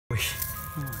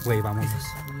Güey, vámonos.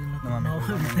 No mames,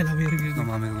 güey, vámonos. No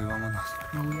mames, güey, vámonos.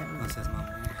 No seas mamón.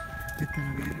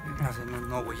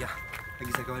 No, güey, ya.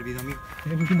 Aquí se acaba el video, amigo.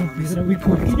 I've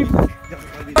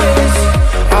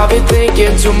been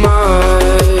thinking too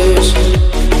much.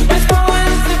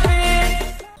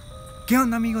 ¿Qué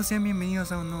onda, amigos? Sean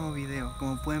bienvenidos a un nuevo video.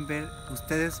 Como pueden ver,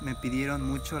 ustedes me pidieron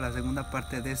mucho la segunda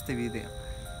parte de este video.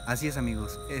 Así es,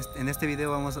 amigos, en este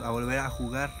video vamos a volver a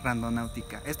jugar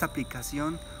Randonautica. Esta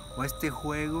aplicación o este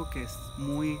juego que es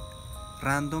muy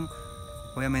random.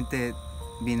 Obviamente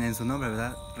viene en su nombre,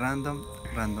 ¿verdad?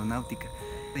 Randonautica.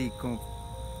 Y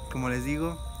como les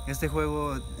digo, este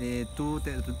juego, tú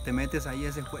te metes ahí a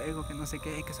ese juego, que no sé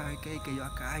qué, que sabe qué, que yo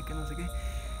acá, y que no sé qué.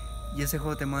 Y ese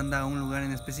juego te manda a un lugar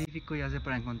en específico, ya sea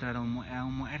para encontrar a un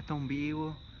muerto, a un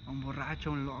vivo, a un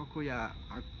borracho, a un loco, y a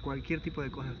cualquier tipo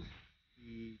de cosas.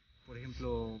 Y por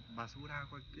ejemplo, basura.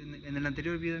 En el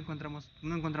anterior video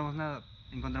no encontramos nada,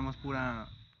 encontramos pura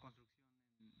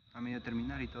construcción a medio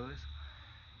terminar y todo eso.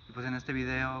 Y pues en este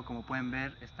video, como pueden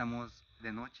ver, estamos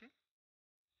de noche.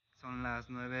 Son las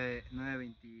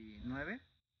 9:29.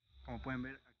 Como pueden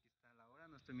ver, aquí está la hora,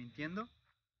 no estoy mintiendo.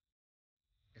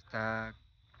 Está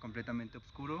completamente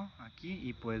oscuro aquí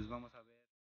y pues vamos a ver.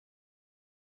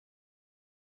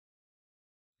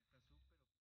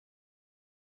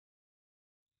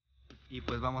 Y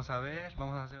pues vamos a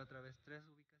hacer otra vez 3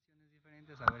 ubicaciones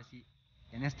diferentes, a ver si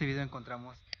en este video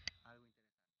encontramos algo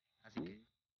interesante. Así que...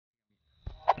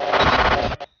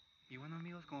 Y bueno,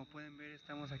 amigos, como pueden ver,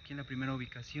 estamos aquí en la primera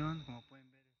ubicación. Como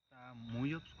pueden ver, está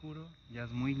muy oscuro, ya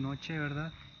es muy noche,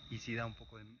 ¿verdad? Y sí da un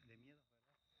poco de miedo, ¿verdad?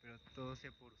 Pero todo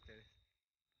sea por ustedes.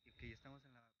 Y ok, estamos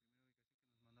en la primera ubicación que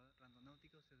nos mandó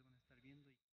Randonautica. Ustedes van a estar viendo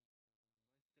y este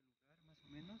lugar más o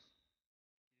menos.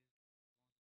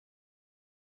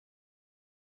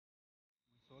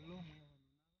 Muy solo, muy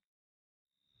abandonado.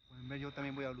 Pueden ver, yo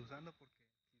también voy alusando porque sí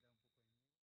da un poco de miedo.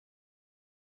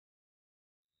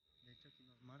 De hecho aquí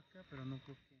nos marca, pero no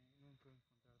puedo encontrar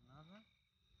nada.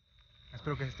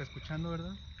 Espero que se esté escuchando,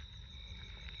 ¿verdad?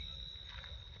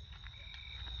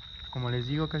 Como les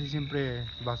digo, casi siempre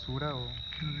basura o...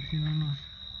 A ver si no nos...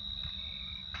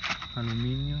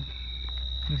 aluminio.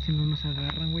 A ver si no nos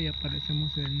agarran, güey,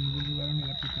 aparecemos en un lugar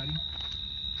universitario.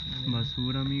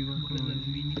 Basura, amigos, Bolas de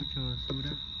aluminio. mucha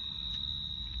basura.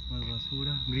 Más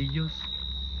basura, grillos.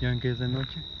 Ya ven que es de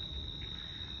noche.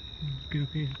 Creo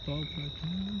que es todo por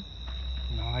aquí.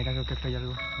 No, mira, creo que acá hay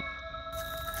algo.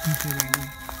 No se ve, güey.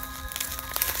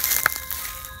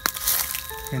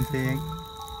 Gente,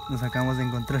 nos acabamos de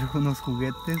encontrar unos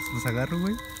juguetes. ¿Los agarro,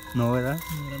 güey? No, ¿verdad?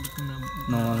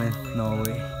 No mames, no,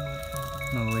 güey.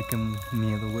 No, güey, qué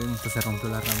miedo, güey. Entonces se rompió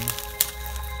la rama.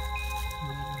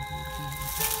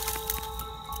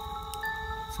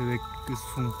 Se ve que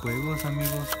son juegos,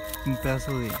 amigos. Un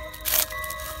pedazo de taza.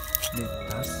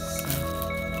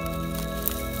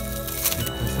 De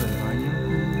taza de baño.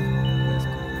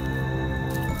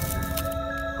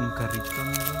 Un carrito,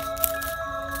 amigos.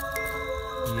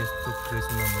 Y esto creo es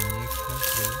una muñeca,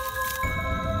 creo. No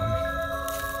mames.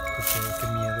 Qué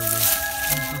miedo, güey.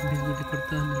 Les voy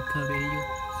recortando el cabello.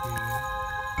 Sí, güey.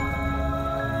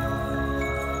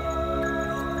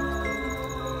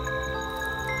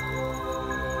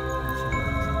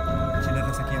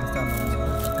 Aquí ya está, no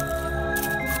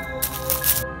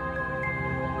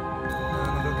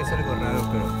creo que es algo raro,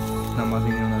 pero nada más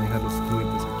vinieron a dejar los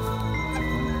juguetes aquí.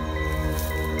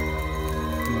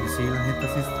 Y sí, la neta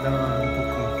sí da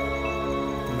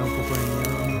un poco de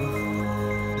miedo, amigos.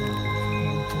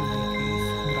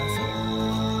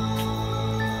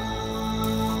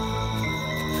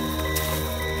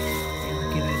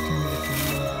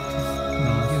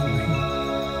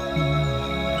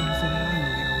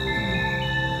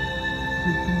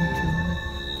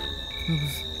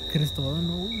 ¿Crees todo,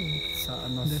 no?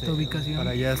 No de sé, esta ubicación.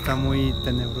 Para allá está muy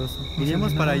tenebroso.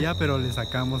 Iríamos para allá, pero le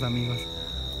sacamos, amigos.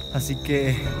 Así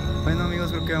que, bueno,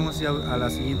 amigos, creo que vamos a ir a la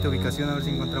siguiente ubicación a ver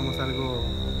si encontramos algo,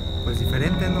 pues,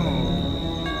 diferente, ¿no?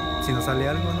 Si nos sale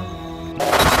algo, ¿no?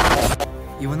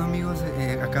 Y bueno, amigos,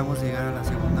 acabamos de llegar a la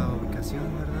segunda ubicación,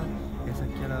 ¿verdad? Es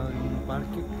aquí al lado de un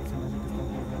parque que se me hace que están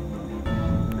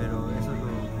jugando. Pero eso es lo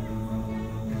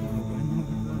bueno,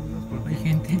 amigos,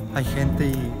 porque hay gente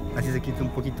y así se quita un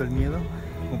poquito el miedo.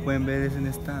 Como pueden ver, es en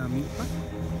esta milpa. Es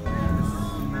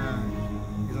una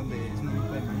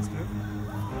milpa de maíz, creo,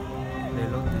 de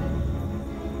elote.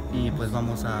 Y pues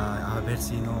vamos a ver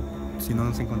si no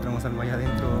nos encontramos algo allá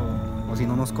adentro, o si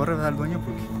no nos corre, ¿verdad? El dueño,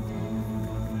 porque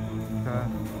está...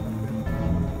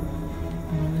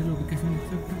 ¿Dónde es la ubicación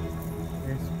exacta?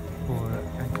 Es por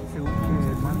aquí, según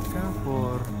que marca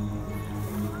por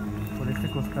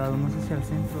este costado, no sé si al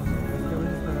centro, es que a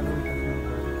veces está la ubicación.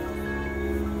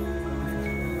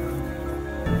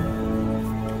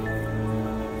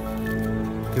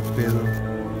 ¿Qué pedo?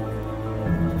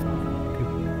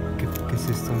 ¿Qué es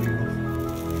esto, amigos?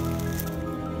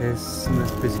 Es una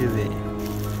especie de...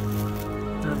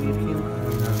 La Virgen.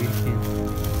 Una virgen.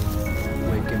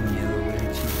 Güey, qué miedo,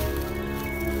 güey, chico.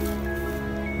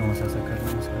 Vamos a sacarla,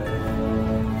 vamos a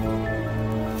sacarla.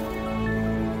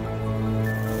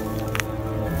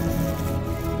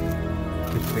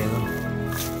 ¿Qué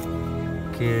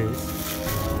pedo? ¿Qué es?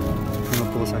 No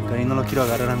lo puedo sacar y no lo quiero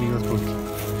agarrar, amigos, porque...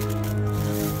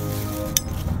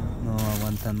 No,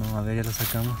 aguanta, no. A ver, ya lo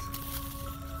sacamos.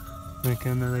 No me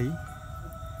queda nada ahí.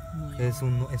 No, Es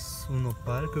un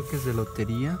opal, creo que es de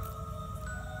lotería.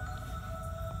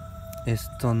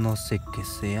 Esto no sé qué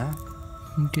sea.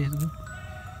 ¿Qué es, güey?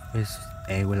 Es...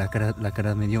 güey, la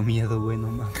cara me dio miedo, güey, no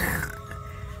mames.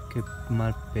 Qué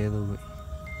mal pedo, güey.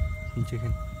 Pinche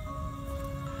gente.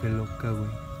 Qué loca, güey,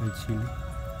 al chile.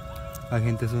 La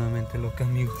gente es sumamente loca,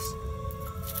 amigos.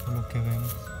 Por lo que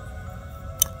vemos.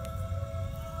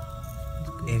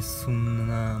 Es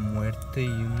una muerte y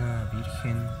una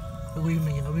virgen. Güey,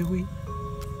 una llave, güey.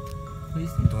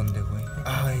 ¿Viste? ¿Dónde, güey?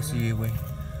 Ay, sí, güey.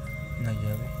 Una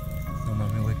llave. No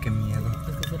mames, güey, qué miedo.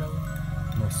 ¿Qué será, güey?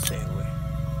 No sé, güey.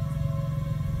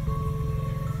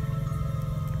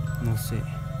 No sé,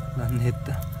 la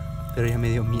neta. Pero ya me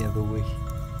dio miedo, güey.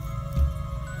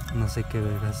 No sé qué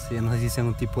verga sea. No sé si sea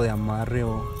un tipo de amarre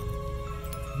o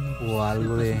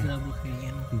algo de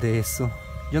eso.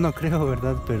 Yo no creo,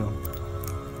 ¿verdad? Pero...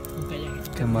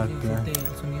 Qué mal plan. El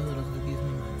sonido de los bebés,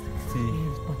 no mames. Sí.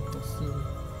 Es espantoso, güey.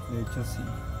 De hecho, sí.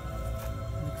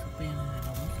 Lo que se pegan en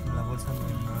la bolsa. En la bolsa no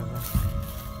hay nada.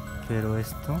 Pero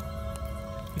esto...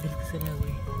 ¿Qué crees que será,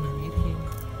 güey? Una virgen,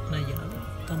 una llave.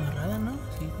 Está amarrada, ¿no?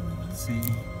 Sí, amarrada. Sí.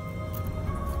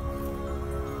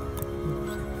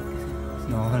 No sé por qué será.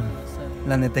 No,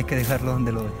 la neta hay que dejarlo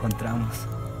donde lo encontramos.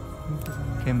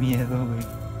 Qué miedo, güey.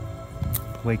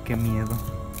 Güey, qué miedo.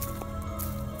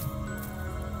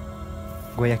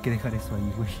 Güey, hay que dejar eso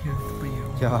ahí, güey.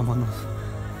 Ya vámonos.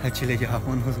 Al chile ya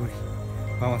vámonos, güey.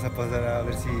 Vamos a pasar a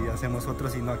ver si hacemos otro.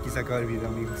 Si no, aquí se acaba el video,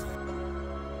 amigos.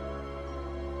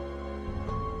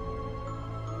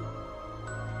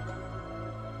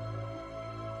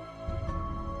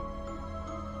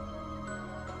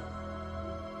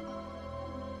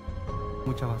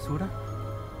 Mucha basura.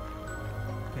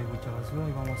 Hay mucha basura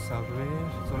y vamos a ver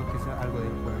solo que sea algo de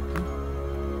por aquí.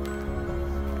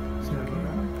 ¿Se ve algo?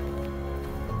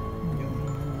 Yo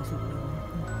no sé,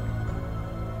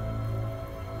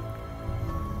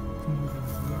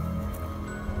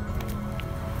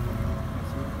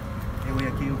 Voy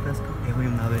aquí un frasco. Voy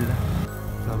una vela.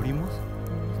 ¿Lo abrimos?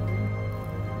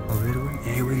 A ver,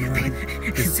 güey. Güey, no mames.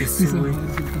 ¿Qué es eso, güey?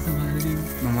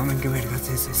 No mames, ¿qué vergas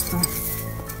es esto?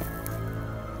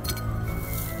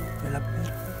 De la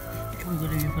perra. Me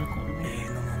duele bien para el cobre.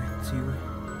 No mames, sí,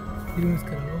 güey. Tiene un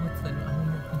escarabajo, te salió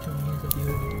una pinche niña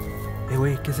salió.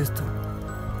 Güey, ¿qué es esto?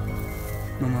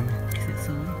 No mames. ¿Qué es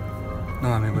eso, güey? No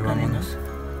mames, güey, ¿Cadena? vámonos.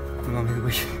 No mames,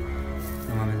 güey.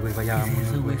 No mames, güey, vaya, ¿Qué es vámonos,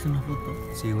 eso, güey? güey. Es una foto.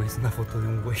 Sí, güey, es una foto de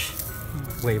un güey.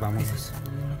 Güey, ¿Qué vámonos. es eso,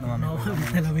 güey? No mames, No, güey,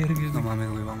 vete a vámonos. la verga, No güey. mames,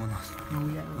 güey, vámonos. No,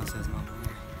 ya, No güey. seas mamón,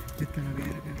 güey. Vete a la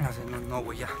verga. No,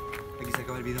 güey, ya. Aquí se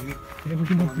acaba el video, amigo. Tenemos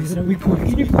una No mames, piedra, güey. no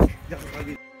mames, ¿Por qué? Ya se acaba el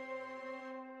video.